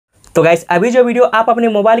तो गाइस अभी जो वीडियो आप अपने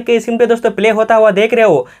मोबाइल के स्क्रीन पे दोस्तों प्ले होता हुआ देख रहे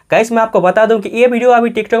हो, गाइस मैं आपको बता दूं कि ये वीडियो अभी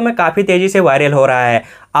टिकटॉक में काफी तेजी से वायरल हो रहा है।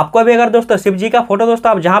 आपको भी अगर दोस्तों शिव जी का फोटो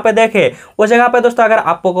दोस्तों आप जहां पे देखें उस जगह पे दोस्तों अगर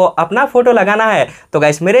आपको अपना फोटो लगाना है तो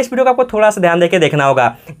गाइस मेरे इस वीडियो को आपको थोड़ा सा ध्यान देके देखना होगा।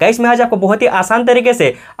 गाइस मैं आज आपको बहुत ही आसान तरीके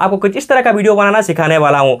से आपको कुछ इस तरह का वीडियो बनाना सिखाने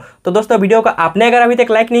वाला हूं। तो दोस्तों वीडियो को आपने अगर अभी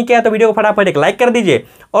तक लाइक नहीं किया तो वीडियो को फटाफट एक लाइक कर दीजिए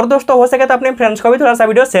और दोस्तों हो सके तो अपने फ्रेंड्स को भी थोड़ा सा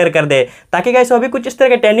वीडियो शेयर कर दे, ताकि गाइस वो भी कुछ इस तरह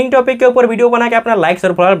के ट्रेंडिंग टॉपिक के ऊपर वीडियो बना के अपना लाइक्स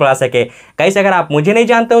और फॉलोअर बढ़ा सके। गाइस अगर आप मुझे नहीं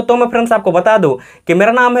जानते हो तो मैं फ्रेंड्स आपको बता दूं कि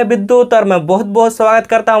मेरा नाम है बिद्युत और मैं बहुत बहुत स्वागत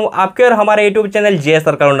करता हूं आपके और हमारे यूट्यूब चैनल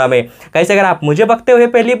जेसर लोंडा में। गाइस अगर आप मुझे बकते हुए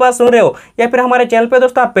पहली बार सुन रहे हो या फिर हमारे चैनल पे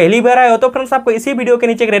दोस्तों आप पहली बार आए हो तो फ्रेंड्स आपको इसी वीडियो के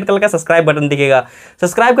नीचे एक रेड कलर का सब्सक्राइब बटन दिखेगा।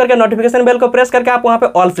 सब्सक्राइब करके नोटिफिकेशन बेल को प्रेस करके आप वहां पे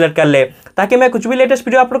ऑल सेलेक्ट कर ले, ताकि मैं कुछ भी लेटेस्ट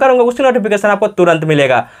वीडियो अपलोड करूंगा उसकी नोटिफिकेशन आपको तुरंत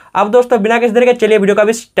मिलेगा। अब दोस्तों बिना किसी देर के चलिए वीडियो का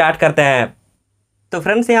भी स्टार्ट करते हैं। तो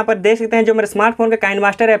फ्रेंड्स यहाँ पर देख सकते हैं जो मेरे स्मार्टफोन का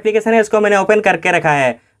काइनमास्टर एप्लीकेशन है इसको मैंने ओपन करके रखा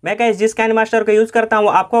है। मैं गाइस जिस काइनमास्टर को यूज़ करता हूँ,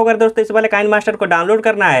 आपको अगर दोस्तों इस वाले काइनमास्टर को डाउनलोड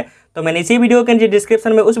करना है तो मैंने इसी वीडियो के नीचे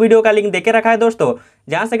डिस्क्रिप्शन में उस वीडियो का लिंक देके रखा है दोस्तों,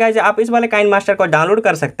 जहाँ से गाइस आप इस वाले काइनमास्टर को डाउनलोड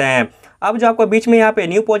कर सकते हैं। अब जो आपको बीच में यहाँ पे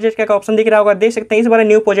न्यू प्रोजेक्ट का ऑप्शन दिख रहा होगा, देख सकते हैं इस वाले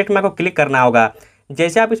न्यू प्रोजेक्ट में आपको क्लिक करना होगा।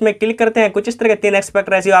 जैसे आप इसमें क्लिक करते हैं कुछ इस तरह के 3 एस्पेक्ट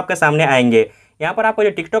रेशियो आपके सामने आएंगे। यहाँ पर आपको जो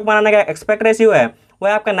टिकटॉक बनाने का एक्सपेक्ट रेशियो है वो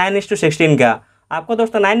है आपका 9:16 का। आपको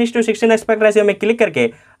दोस्तों 9:16 एस्पेक्ट रेशियो में क्लिक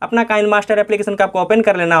करके अपना काइनमास्टर एप्लीकेशन का आपको ओपन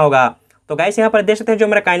कर लेना होगा। तो गाइस यहाँ पर देख सकते हैं जो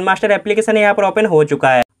मेरा काइनमास्टर एप्लीकेशन है यहाँ पर ओपन हो चुका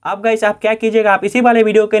है। अब गाइस आप क्या कीजिएगा, आप इसी वाले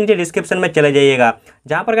वीडियो के नीचे डिस्क्रिप्शन में चले जाइएगा,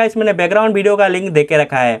 जहाँ पर गाइस मैंने बैकग्राउंड वीडियो का लिंक देके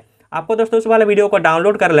रखा है। आपको दोस्तों उस वाले वीडियो को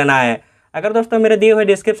डाउनलोड कर लेना है। अगर दोस्तों मेरे दिए हुए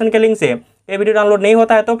डिस्क्रिप्शन के लिंक से ये वीडियो डाउनलोड नहीं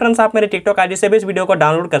होता है तो फ्रेंड्स आप मेरे टिकटॉक आईडी से भी इस वीडियो को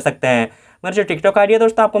डाउनलोड कर सकते हैं। मेरा जो टिकटॉक आईडी है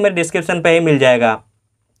दोस्तों आपको मेरे डिस्क्रिप्शन पर ही मिल जाएगा।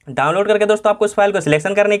 डाउनलोड करके दोस्तों आपको इस फाइल को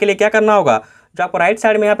सिलेक्शन करने के लिए क्या करना होगा, जो आपको राइट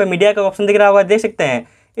साइड में यहाँ पे मीडिया का ऑप्शन दिख रहा होगा, देख सकते हैं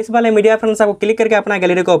इस वाले मीडिया फ्रेंड्स आपको क्लिक करके अपना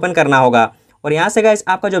गैलरी को ओपन करना होगा और यहाँ से गाइस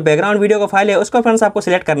आपका जो बैकग्राउंड वीडियो का फाइल है उसको फ्रेंड्स आपको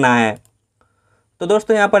सिलेक्ट करना है। तो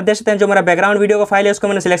दोस्तों यहाँ पर देख सकते हैं जो मेरा बैकग्राउंड वीडियो का फाइल है उसको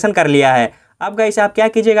मैंने सिलेक्शन कर लिया है। अब गाइस आप क्या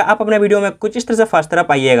कीजिएगा, आप अपने वीडियो में कुछ इस तरह से फर्स्ट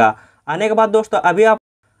तरफ आइएगा। आने के बाद दोस्तों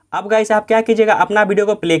अब गाइस आप क्या कीजिएगा, अपना वीडियो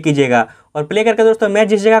को प्ले कीजिएगा और प्ले करके दोस्तों मैं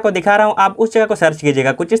जिस जगह को दिखा रहा हूँ आप उस जगह को सर्च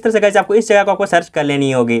कीजिएगा। कुछ इस तरह से गाइस आपको इस जगह को आपको सर्च कर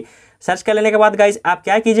लेनी होगी। सर्च कर लेने के बाद गाइस आप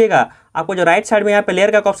क्या कीजिएगा, आपको जो राइट साइड में यहाँ पे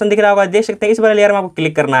लेयर का ऑप्शन दिख रहा होगा, देख सकते हैं इस वाले लेयर में आपको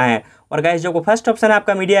क्लिक करना है। और गाइस जो फर्स्ट ऑप्शन है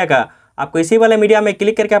आपका मीडिया का, आपको इसी वाले मीडिया में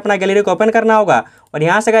क्लिक करके अपना गैलरी को ओपन करना होगा और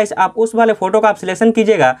यहाँ से गाइस आप उस वाले फोटो का आप सिलेक्शन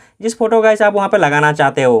कीजिएगा जिस फोटो गाइस आप वहाँ पे लगाना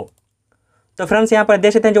चाहते हो। तो फ्रेंड्स यहाँ पर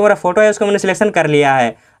देख सकते हैं जो मेरा फोटो है उसको मैंने सिलेक्शन कर लिया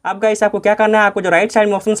है। अब गाइस आपको क्या करना है, आपको जो राइट साइड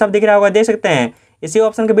में ऑप्शन सब दिख रहा होगा, देख सकते हैं इसी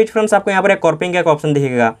ऑप्शन के बीच फ्रेंड्स आपको यहाँ पर एक क्रॉपिंग का ऑप्शन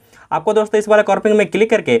दिखेगा। आपको दोस्तों इस वाले क्रॉपिंग में क्लिक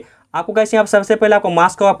करके आपको गाइस यहाँ सबसे पहले आपको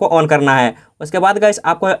मास्क को आपको ऑन करना है। उसके बाद गाइस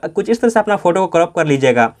आपको कुछ इस तरह से अपना फोटो को क्रॉप कर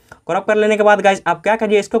लीजिएगा। क्रॉप कर लेने के बाद गाइस आप क्या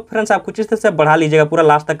करिए, इसको फ्रेंड्स आप कुछ इस तरह से बढ़ा लीजिएगा, पूरा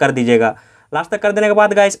लास्ट तक कर दीजिएगा। लास्ट तक कर देने के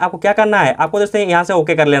बाद गाइस आपको क्या करना है, आपको दोस्तों यहाँ से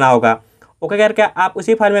ओके कर लेना होगा। ओके करके आप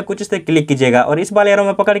उसी फाइल में कुछ इस तरह क्लिक कीजिएगा और इस वाले एरो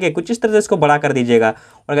में पकड़ के कुछ इस तरह से इसको बड़ा कर दीजिएगा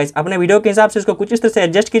और गाइस अपने वीडियो के हिसाब से इसको कुछ इस तरह से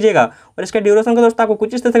एडजस्ट कीजिएगा और इसके ड्यूरेशन को दोस्तों आपको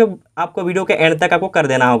कुछ इस तरह से आपको वीडियो के एंड तक आपको कर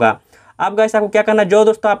देना होगा। अब गाइस आपको क्या करना है, जो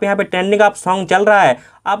दोस्तों आप यहाँ पे ट्रेंडिंग आप सॉन्ग चल रहा है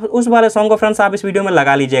आप उस वाले सॉन्ग को फ्रेंड्स आप इस वीडियो में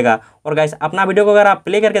लगा लीजिएगा और गाइस अपना वीडियो को अगर आप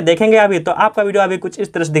प्ले करके देखेंगे अभी तो आपका वीडियो अभी कुछ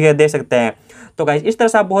इस तरह से दे सकते हैं। तो गाइस इस तरह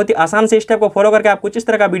से आप बहुत ही आसान से स्टेप को फॉलो करके आप कुछ इस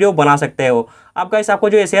तरह का वीडियो बना सकते हो। अब गाइस आपको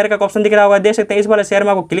जो ये शेयर का ऑप्शन दिख रहा होगा, देख सकते हैं इस वाले शेयर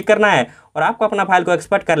में आपको क्लिक करना है और आपको अपना फाइल को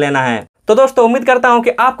एक्सपोर्ट कर लेना है। तो दोस्तों उम्मीद करता हूं कि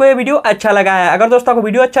आपको ये वीडियो अच्छा लगा है। अगर दोस्तों आपको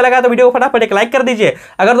वीडियो अच्छा लगा है तो वीडियो को फटाफट एक लाइक कर दीजिए।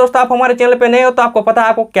 अगर दोस्तों आप हमारे चैनल पे नए हो तो आपको पता है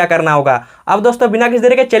आपको क्या करना होगा। अब दोस्तों बिना किसी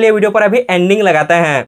देरी के चलिए वीडियो पर अभी एंडिंग लगाते हैं।